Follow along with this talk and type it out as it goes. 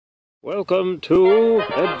Welcome to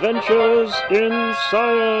Adventures in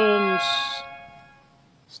Science,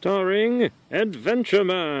 starring Adventure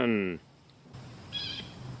Man.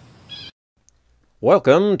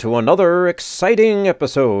 Welcome to another exciting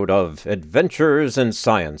episode of Adventures in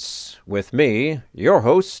Science, with me, your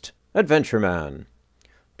host, Adventure Man.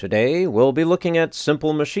 Today we'll be looking at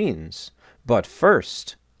simple machines, but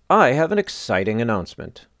first, I have an exciting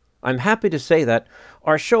announcement. I'm happy to say that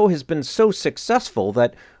our show has been so successful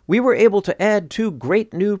that we were able to add two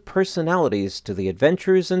great new personalities to the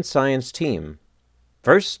Adventures in Science team.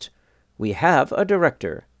 First, we have a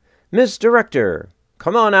director. Ms. Director,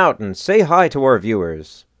 come on out and say hi to our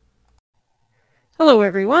viewers. Hello,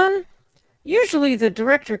 everyone. Usually the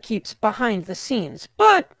director keeps behind the scenes,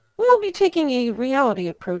 but we'll be taking a reality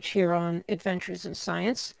approach here on Adventures in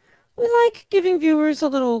Science. We like giving viewers a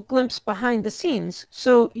little glimpse behind the scenes,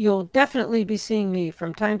 so you'll definitely be seeing me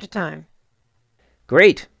from time to time.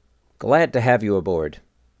 Great. Glad to have you aboard.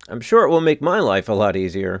 I'm sure it will make my life a lot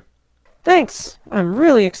easier. Thanks. I'm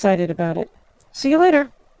really excited about it. See you later.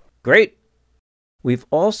 Great. We've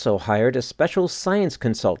also hired a special science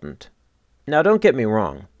consultant. Now, don't get me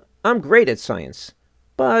wrong. I'm great at science.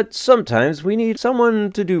 But sometimes we need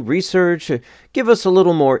someone to do research, give us a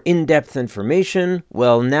little more in-depth information.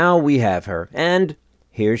 Well, now we have her. And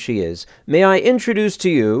here she is. May I introduce to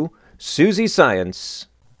you Susie Science.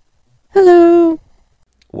 Hello.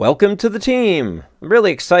 Welcome to the team. I'm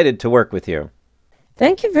really excited to work with you.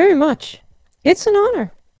 Thank you very much. It's an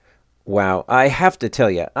honor. Wow, I have to tell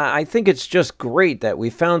you, I think it's just great that we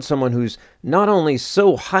found someone who's not only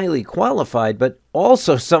so highly qualified, but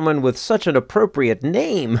also someone with such an appropriate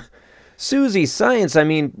name. Susie Science, I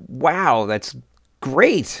mean, wow, that's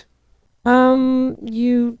great.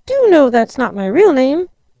 You do know that's not my real name.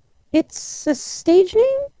 It's a stage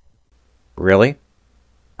name? Really?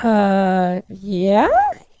 Yeah?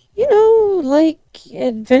 You know, like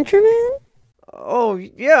Adventure Man? Oh,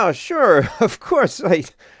 yeah, sure. Of course, I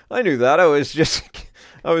knew that. I was just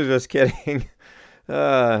kidding.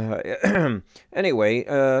 Anyway,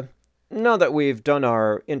 now that we've done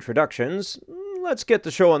our introductions, let's get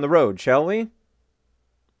the show on the road, shall we?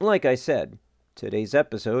 Like I said, today's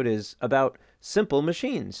episode is about simple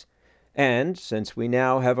machines. And since we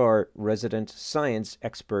now have our resident science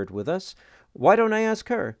expert with us, why don't I ask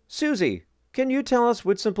her? Susie, can you tell us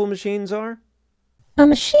what simple machines are? A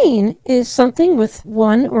machine is something with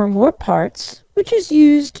one or more parts, which is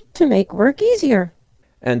used to make work easier.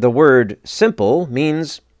 And the word simple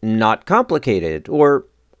means not complicated, or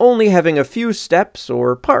only having a few steps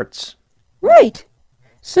or parts. Right.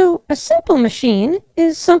 So a simple machine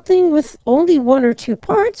is something with only one or two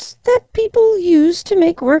parts that people use to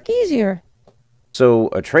make work easier. So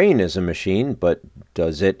a train is a machine, but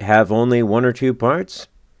does it have only one or two parts?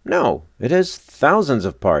 No, it has thousands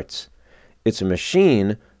of parts. It's a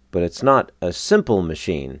machine, but it's not a simple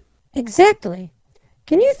machine. Exactly.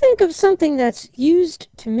 Can you think of something that's used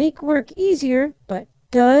to make work easier, but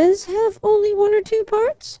does have only one or two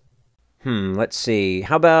parts? Let's see.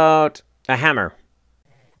 How about a hammer?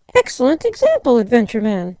 Excellent example, Adventure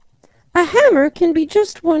Man. A hammer can be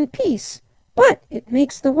just one piece, but it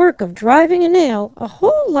makes the work of driving a nail a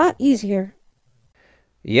whole lot easier.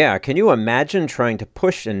 Yeah, can you imagine trying to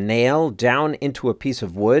push a nail down into a piece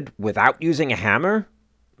of wood without using a hammer?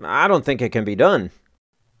 I don't think it can be done.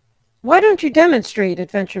 Why don't you demonstrate,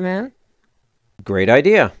 Adventure Man? Great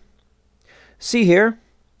idea. See here?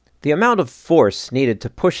 The amount of force needed to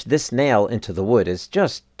push this nail into the wood is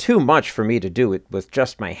just too much for me to do it with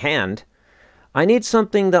just my hand. I need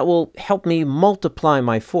something that will help me multiply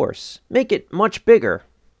my force, make it much bigger.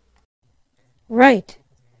 Right.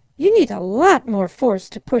 You need a lot more force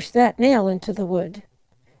to push that nail into the wood.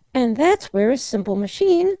 And that's where a simple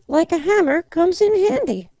machine, like a hammer, comes in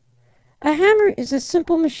handy. A hammer is a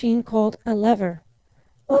simple machine called a lever.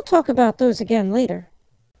 We'll talk about those again later.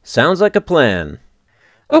 Sounds like a plan.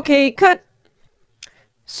 Okay, cut.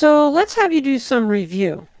 So let's have you do some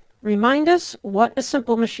review. Remind us what a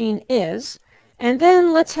simple machine is, and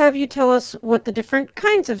then let's have you tell us what the different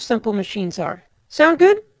kinds of simple machines are. Sound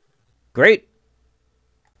good? Great.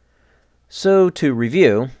 So to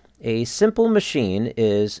review, a simple machine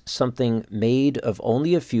is something made of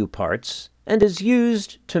only a few parts and is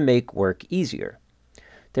used to make work easier.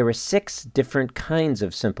 There are 6 different kinds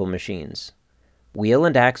of simple machines: wheel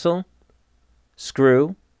and axle,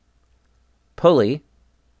 screw, pulley,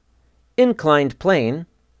 inclined plane,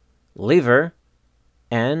 lever,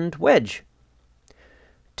 and wedge.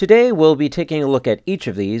 Today we'll be taking a look at each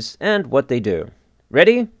of these and what they do.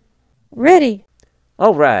 Ready? Ready.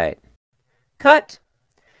 All right. Cut.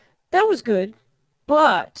 That was good,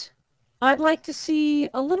 but I'd like to see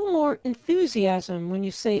a little more enthusiasm when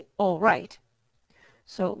you say all right.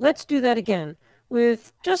 So let's do that again,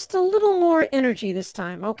 with just a little more energy this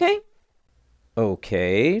time, okay?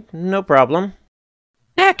 Okay, no problem.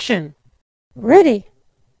 Action! Ready.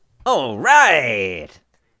 All right!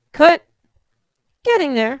 Cut.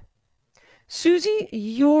 Getting there. Susie,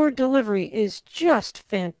 your delivery is just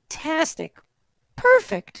fantastic.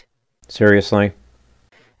 Perfect. Seriously?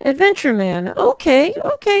 Adventure Man, okay,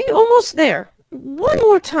 almost there. One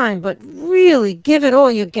more time, but really give it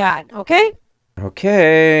all you got, okay?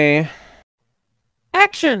 Okay.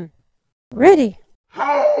 Action! Ready.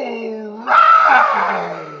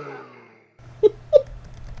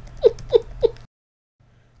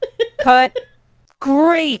 Cut.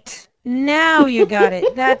 Great! Now you got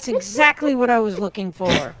it. That's exactly what I was looking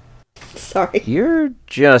for. Sorry. You're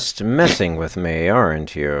just messing with me,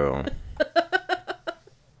 aren't you?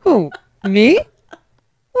 Who? Me?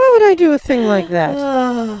 Why would I do a thing like that?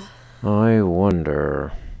 I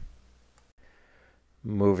wonder.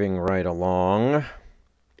 Moving right along.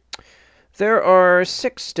 There are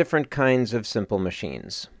 6 different kinds of simple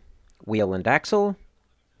machines. Wheel and axle,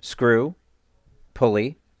 screw,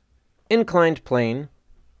 pulley, inclined plane,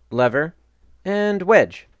 lever, and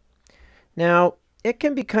wedge. Now, it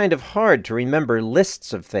can be kind of hard to remember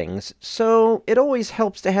lists of things, so it always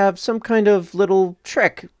helps to have some kind of little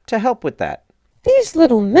trick to help with that. These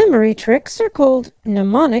little memory tricks are called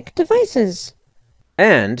mnemonic devices.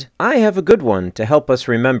 And I have a good one to help us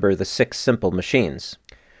remember the 6 simple machines.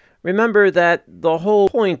 Remember that the whole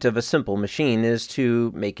point of a simple machine is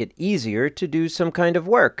to make it easier to do some kind of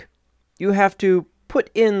work. You have to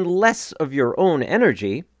put in less of your own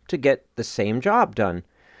energy to get the same job done.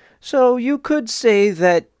 So you could say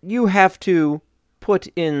that you have to put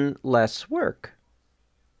in less work.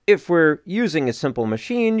 If we're using a simple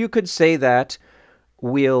machine, you could say that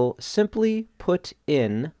we'll simply put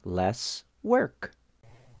in less work.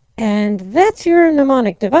 And that's your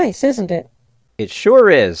mnemonic device, isn't it? It sure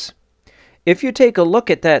is. If you take a look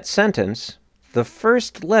at that sentence, the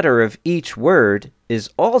first letter of each word is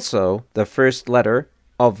also the first letter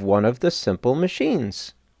of one of the simple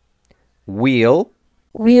machines. Wheel,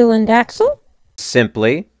 Wheel and axle,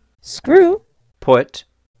 simply, screw, put,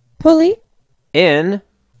 pulley, in,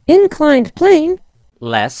 inclined plane,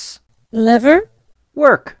 less, lever,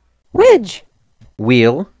 work. wedge.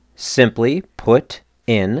 Wheel, simply, put,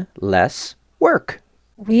 in, less, work.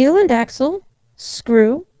 Wheel and axle,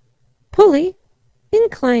 screw, pulley,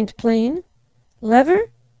 inclined plane,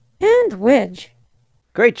 lever, and wedge.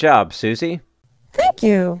 Great job, Susie. Thank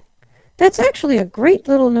you. That's actually a great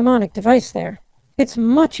little mnemonic device there. It's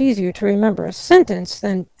much easier to remember a sentence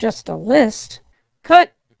than just a list.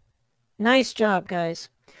 Cut. Nice job, guys.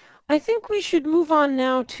 I think we should move on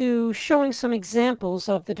now to showing some examples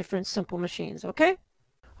of the different simple machines, okay?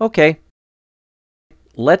 Okay.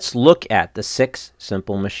 Let's look at the 6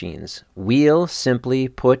 simple machines. Wheel, simply,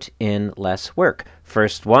 put, in, less, work.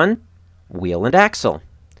 First one, wheel and axle.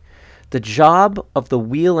 The job of the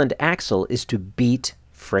wheel and axle is to beat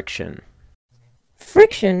friction.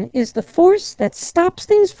 Friction is the force that stops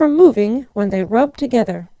things from moving when they rub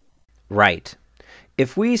together. Right.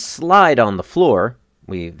 If we slide on the floor,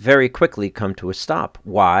 we very quickly come to a stop.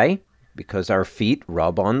 Why? Because our feet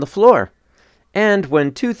rub on the floor. And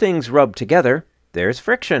when 2 things rub together, there's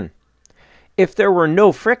friction. If there were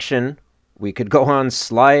no friction, we could go on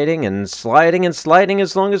sliding and sliding and sliding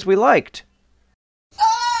as long as we liked.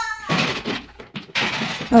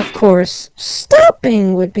 Of course,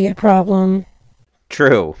 stopping would be a problem.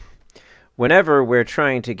 True. Whenever we're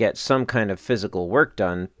trying to get some kind of physical work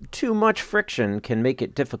done, too much friction can make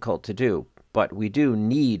it difficult to do, but we do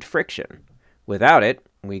need friction. Without it,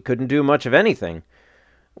 we couldn't do much of anything.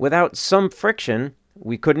 Without some friction,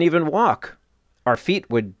 we couldn't even walk. Our feet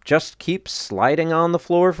would just keep sliding on the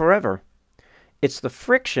floor forever. It's the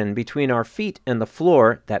friction between our feet and the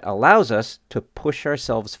floor that allows us to push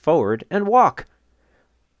ourselves forward and walk.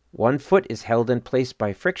 One foot is held in place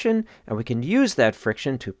by friction, and we can use that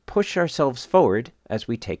friction to push ourselves forward as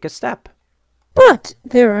we take a step. But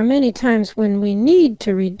there are many times when we need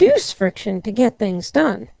to reduce friction to get things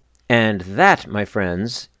done. And that, my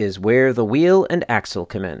friends, is where the wheel and axle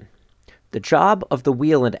come in. The job of the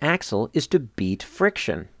wheel and axle is to beat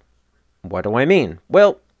friction. What do I mean?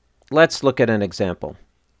 Well, let's look at an example.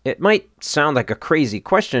 It might sound like a crazy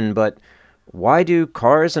question, but why do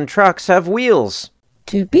cars and trucks have wheels?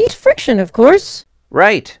 To beat friction, of course.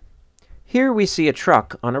 Right. Here we see a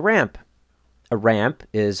truck on a ramp. A ramp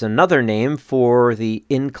is another name for the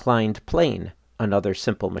inclined plane, another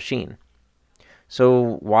simple machine.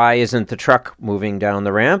 So why isn't the truck moving down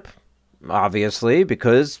the ramp? obviously,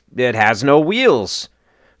 because it has no wheels.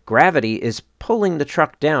 Gravity is pulling the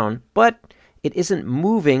truck down, but it isn't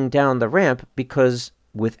moving down the ramp because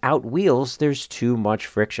without wheels, there's too much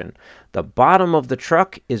friction. The bottom of the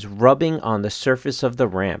truck is rubbing on the surface of the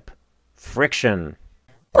ramp. Friction.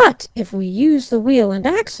 But if we use the wheel and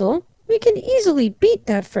axle, we can easily beat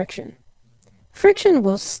that friction. Friction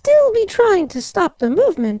will still be trying to stop the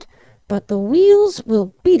movement, but the wheels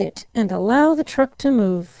will beat it and allow the truck to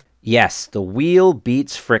move. Yes, the wheel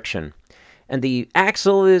beats friction. And the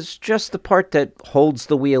axle is just the part that holds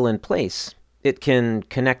the wheel in place. It can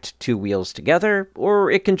connect two wheels together,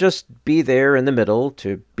 or it can just be there in the middle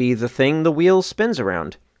to be the thing the wheel spins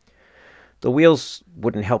around. The wheels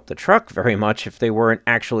wouldn't help the truck very much if they weren't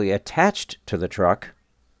actually attached to the truck,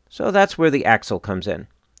 so that's where the axle comes in.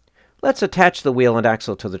 Let's attach the wheel and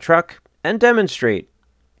axle to the truck and demonstrate.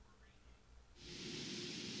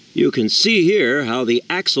 You can see here how the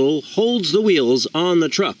axle holds the wheels on the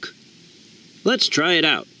truck. Let's try it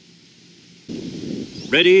out.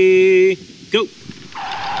 Ready, go!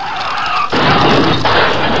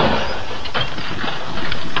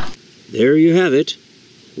 There you have it.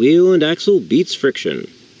 Wheel and axle beats friction.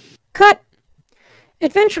 Cut!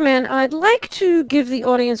 Adventureman, I'd like to give the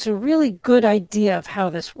audience a really good idea of how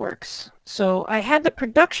this works. So I had the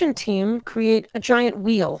production team create a giant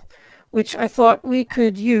wheel, which I thought we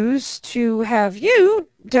could use to have you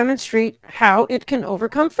demonstrate how it can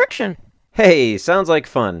overcome friction. Hey, sounds like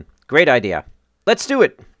fun. Great idea. Let's do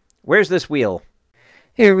it. Where's this wheel?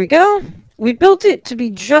 Here we go. We built it to be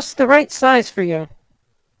just the right size for you.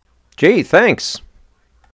 Gee, thanks.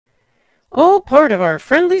 All part of our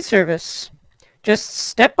friendly service. Just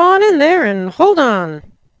step on in there and hold on.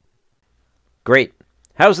 Great.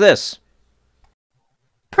 How's this?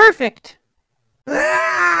 Perfect.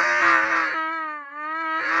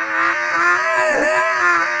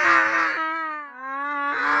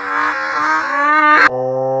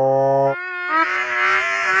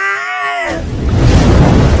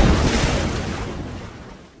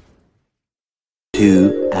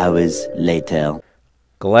 2 hours later.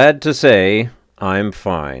 Glad to say I'm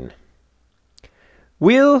fine.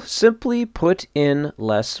 We'll simply put in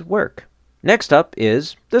less work. Next up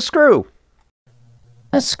is the screw.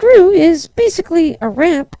 A screw is basically a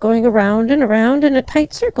ramp going around and around in a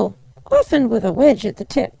tight circle, often with a wedge at the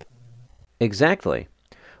tip. Exactly.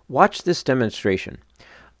 Watch this demonstration.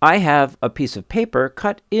 I have a piece of paper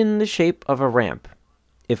cut in the shape of a ramp.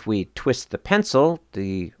 If we twist the pencil,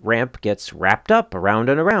 the ramp gets wrapped up around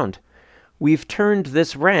and around. We've turned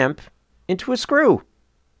this ramp into a screw.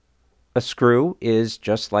 A screw is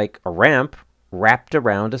just like a ramp wrapped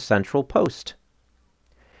around a central post.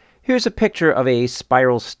 Here's a picture of a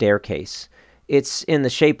spiral staircase. It's in the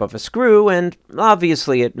shape of a screw, and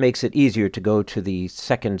obviously it makes it easier to go to the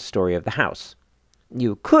second story of the house.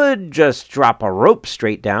 You could just drop a rope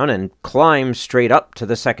straight down and climb straight up to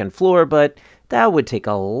the second floor, but that would take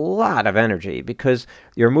a lot of energy because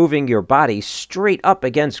you're moving your body straight up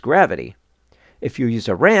against gravity. If you use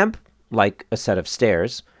a ramp, like a set of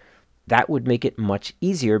stairs, that would make it much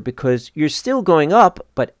easier because you're still going up,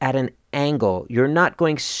 but at an angle. You're not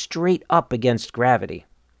going straight up against gravity.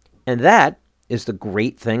 And that is the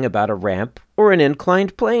great thing about a ramp or an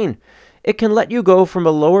inclined plane. It can let you go from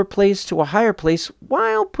a lower place to a higher place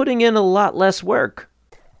while putting in a lot less work.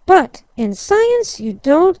 But in science, you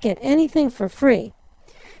don't get anything for free.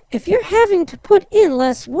 If you're having to put in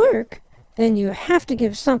less work, then you have to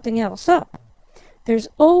give something else up. There's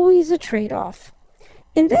always a trade-off.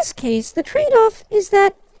 In this case, the trade-off is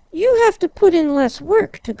that you have to put in less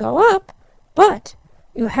work to go up, but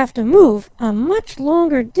you have to move a much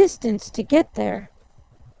longer distance to get there.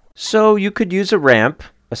 So you could use a ramp,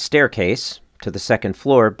 a staircase, to the second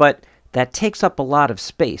floor, but that takes up a lot of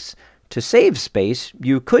space. To save space,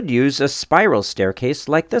 you could use a spiral staircase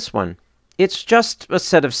like this one. It's just a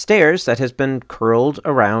set of stairs that has been curled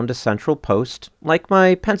around a central post, like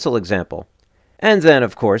my pencil example. And then,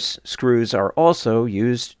 of course, screws are also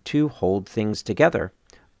used to hold things together.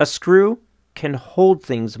 A screw can hold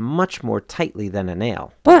things much more tightly than a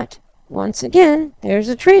nail. But, once again, there's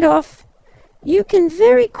a trade-off. You can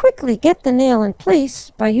very quickly get the nail in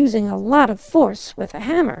place by using a lot of force with a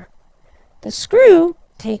hammer. The screw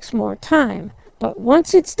takes more time, but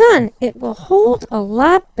once it's done, it will hold a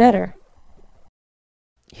lot better.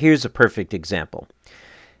 Here's a perfect example.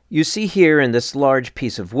 You see here in this large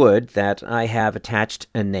piece of wood that I have attached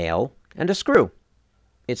a nail and a screw.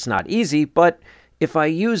 It's not easy, but if I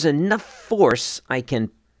use enough force, I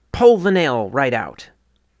can pull the nail right out.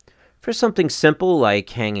 For something simple like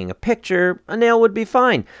hanging a picture, a nail would be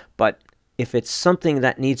fine, but if it's something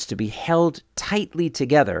that needs to be held tightly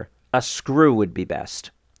together, A screw would be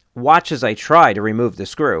best. Watch as I try to remove the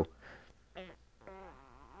screw.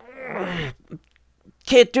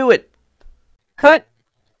 Can't do it. Cut.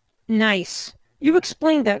 Nice. You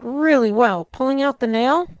explained that really well. Pulling out the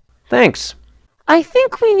nail? Thanks. I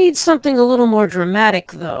think we need something a little more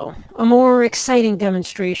dramatic, though. A more exciting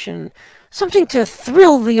demonstration. Something to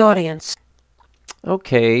thrill the audience.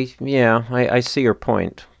 Okay, yeah, I see your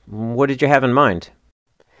point. What did you have in mind?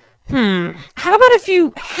 How about if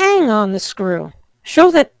you hang on the screw?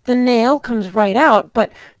 Show that the nail comes right out,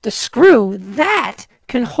 but the screw, that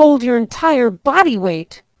can hold your entire body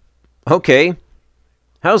weight. Okay.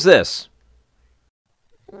 How's this?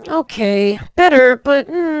 Okay, better, but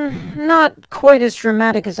not quite as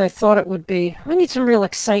dramatic as I thought it would be. We need some real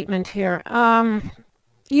excitement here.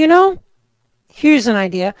 You know, here's an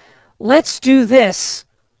idea. Let's do this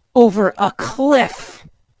over a cliff.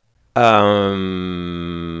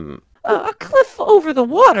 A cliff over the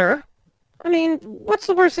water? I mean, what's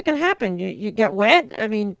the worst that can happen? You get wet? I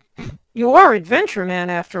mean, you are Adventure Man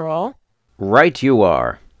after all. Right you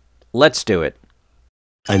are. Let's do it.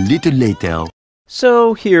 A little later.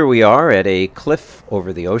 So here we are at a cliff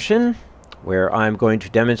over the ocean, where I'm going to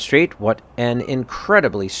demonstrate what an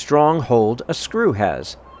incredibly strong hold a screw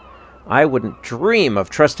has. I wouldn't dream of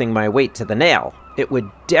trusting my weight to the nail. It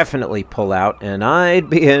would definitely pull out, and I'd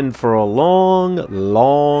be in for a long,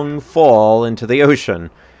 long fall into the ocean.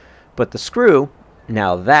 But the screw,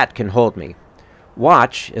 now that can hold me.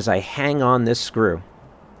 Watch as I hang on this screw.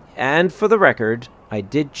 And for the record, I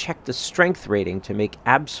did check the strength rating to make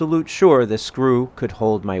absolute sure the screw could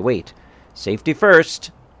hold my weight. Safety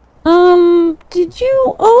first. Did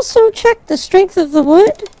you also check the strength of the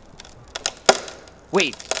wood?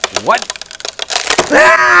 Wait, what?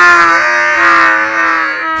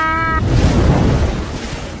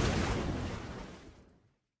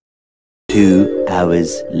 2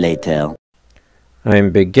 hours later.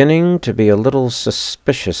 I'm beginning to be a little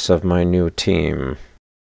suspicious of my new team.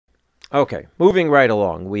 Okay, moving right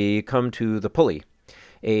along, we come to the pulley.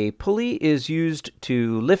 A pulley is used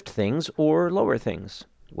to lift things or lower things.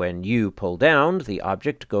 When you pull down, the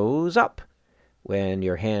object goes up. When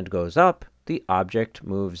your hand goes up, the object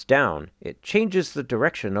moves down. It changes the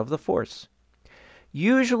direction of the force.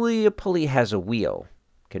 Usually a pulley has a wheel.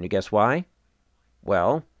 Can you guess why?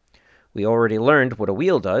 Well, we already learned what a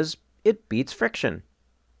wheel does. It beats friction.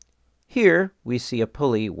 Here we see a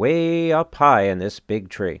pulley way up high in this big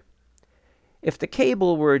tree. If the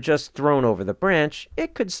cable were just thrown over the branch,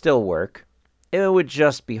 it could still work. It would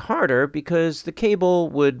just be harder because the cable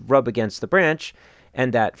would rub against the branch,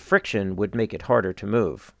 and that friction would make it harder to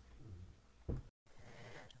move.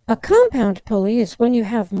 A compound pulley is when you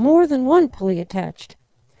have more than one pulley attached.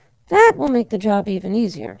 That will make the job even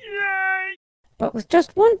easier. Yay! But with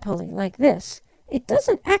just one pulley, like this, it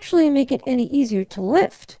doesn't actually make it any easier to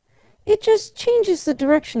lift. It just changes the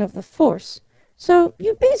direction of the force. So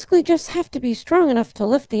you basically just have to be strong enough to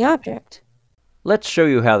lift the object. Let's show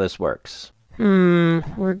you how this works.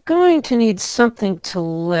 We're going to need something to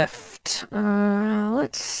lift.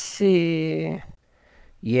 Let's see.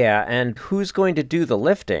 Yeah, and who's going to do the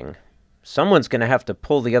lifting? Someone's going to have to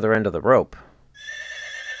pull the other end of the rope.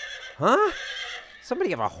 Huh?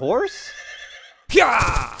 Somebody have a horse?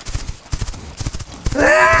 Pyah!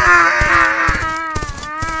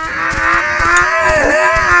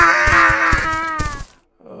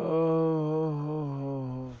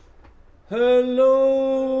 Oh.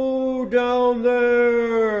 Hello down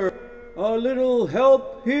there. A little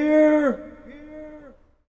help here?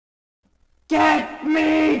 Get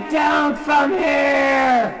me down from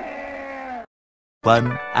here!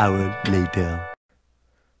 1 hour later.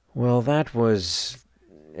 Well, that was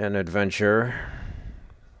an adventure.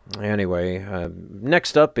 Anyway,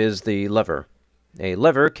 next up is the lever. A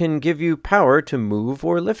lever can give you power to move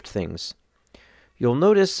or lift things. You'll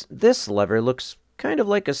notice this lever looks kind of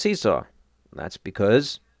like a seesaw. That's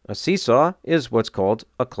because a seesaw is what's called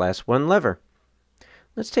a Class 1 lever.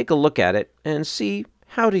 Let's take a look at it and see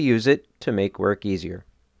how to use it to make work easier.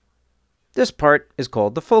 This part is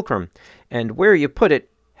called the fulcrum, and where you put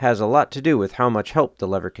it has a lot to do with how much help the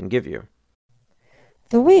lever can give you.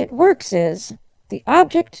 The way it works is, the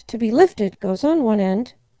object to be lifted goes on one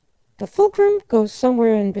end, the fulcrum goes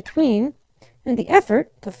somewhere in between, and the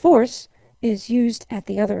effort, the force, is used at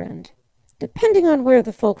the other end. Depending on where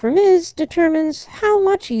the fulcrum is, determines how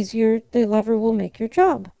much easier the lever will make your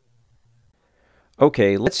job.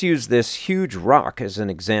 Okay, let's use this huge rock as an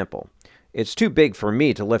example. It's too big for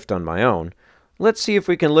me to lift on my own. Let's see if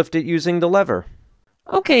we can lift it using the lever.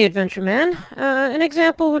 Okay, Adventure Man, an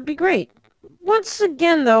example would be great. Once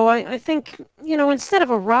again, though, I think, instead of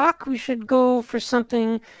a rock, we should go for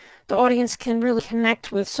something the audience can really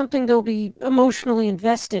connect with, something they'll be emotionally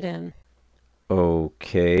invested in.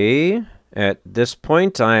 Okay. At this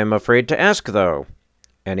point, I'm afraid to ask, though.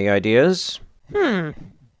 Any ideas?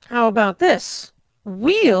 How about this?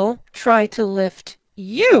 We'll try to lift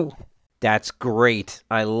you. That's great.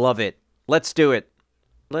 I love it. Let's do it.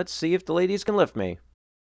 Let's see if the ladies can lift me.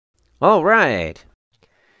 All right.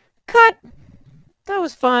 Cut! That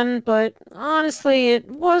was fun, but honestly, it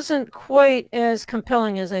wasn't quite as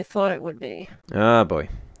compelling as I thought it would be. Oh, boy.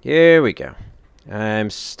 Here we go.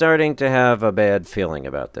 I'm starting to have a bad feeling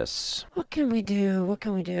about this. What can we do? What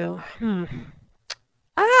can we do?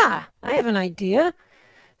 Ah! I have an idea.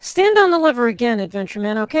 Stand on the lever again,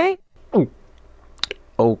 Adventureman, okay?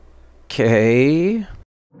 Okay.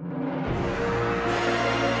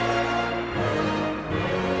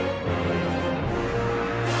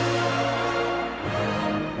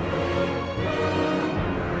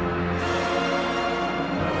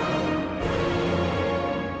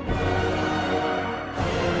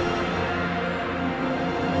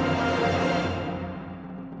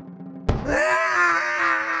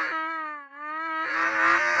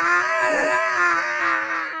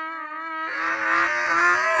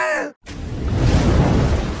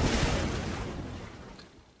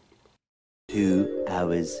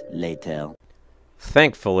 Hours later.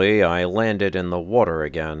 Thankfully, I landed in the water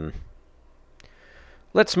again.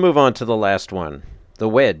 Let's move on to the last one, the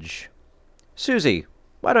wedge. Susie,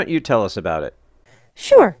 why don't you tell us about it?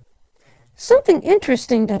 Sure. Something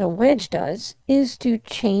interesting that a wedge does is to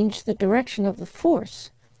change the direction of the force.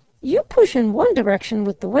 You push in one direction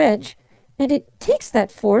with the wedge, and it takes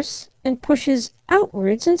that force and pushes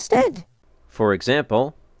outwards instead. For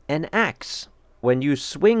example, an axe. When you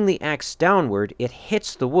swing the axe downward, it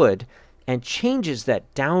hits the wood and changes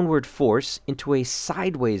that downward force into a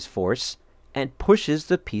sideways force and pushes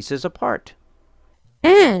the pieces apart.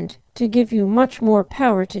 And to give you much more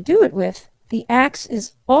power to do it with, the axe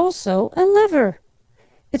is also a lever.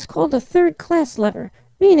 It's called a third-class lever,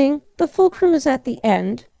 meaning the fulcrum is at the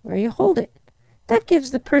end where you hold it. That gives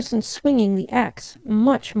the person swinging the axe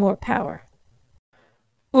much more power.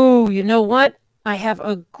 Oh, you know what? I have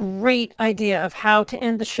a great idea of how to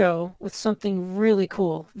end the show with something really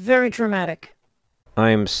cool, very dramatic.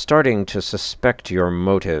 I'm starting to suspect your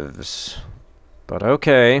motives. But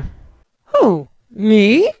okay. Who?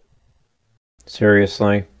 Me?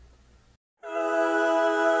 Seriously?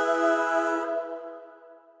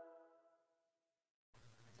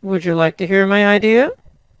 Would you like to hear my idea?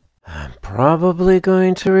 I'm probably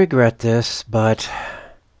going to regret this, but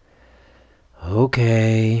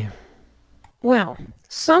okay. Well,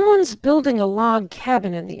 someone's building a log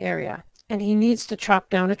cabin in the area, and he needs to chop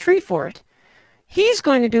down a tree for it. He's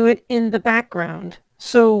going to do it in the background,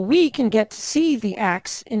 so we can get to see the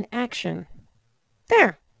axe in action.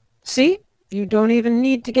 There. See? You don't even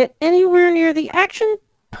need to get anywhere near the action.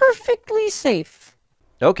 Perfectly safe.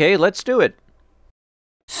 Okay, let's do it.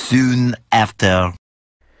 Soon after.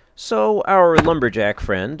 So our lumberjack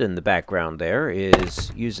friend in the background there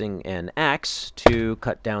is using an axe to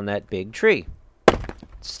cut down that big tree. It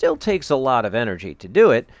still takes a lot of energy to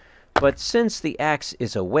do it, but since the axe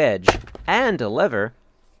is a wedge and a lever,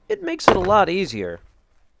 it makes it a lot easier.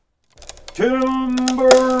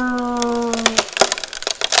 Timber!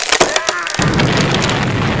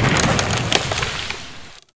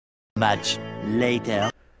 Much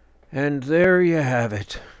later. And there you have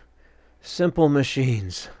it. Simple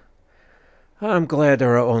machines. I'm glad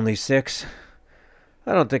there are only 6.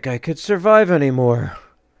 I don't think I could survive anymore.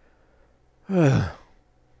 And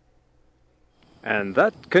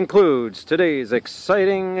that concludes today's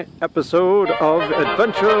exciting episode of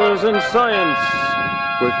Adventures in Science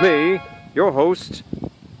with me, your host,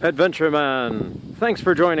 Adventure Man. Thanks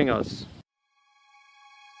for joining us.